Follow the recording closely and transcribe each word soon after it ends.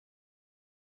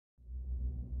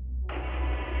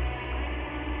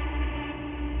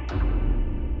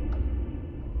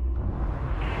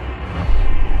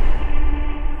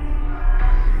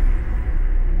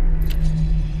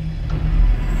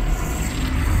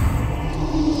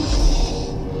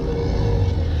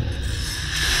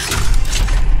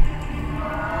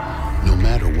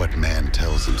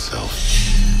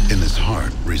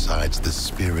resides the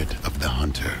spirit of the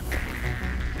hunter.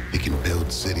 He can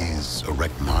build cities,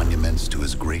 erect monuments to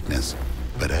his greatness,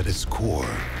 but at his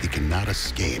core, he cannot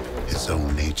escape his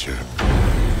own nature.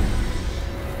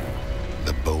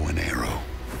 The bow and arrow,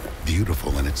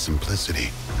 beautiful in its simplicity.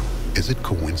 Is it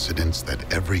coincidence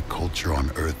that every culture on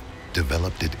Earth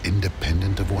developed it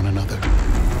independent of one another?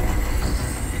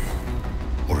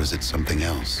 Or is it something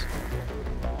else?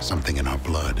 Something in our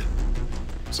blood?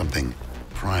 Something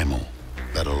primal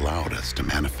that allowed us to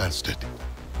manifest it?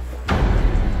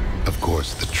 Of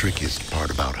course, the trickiest part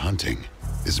about hunting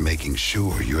is making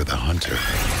sure you're the hunter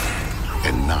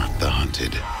and not the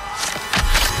hunted.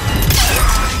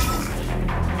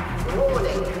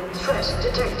 Warning, threat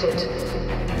detected.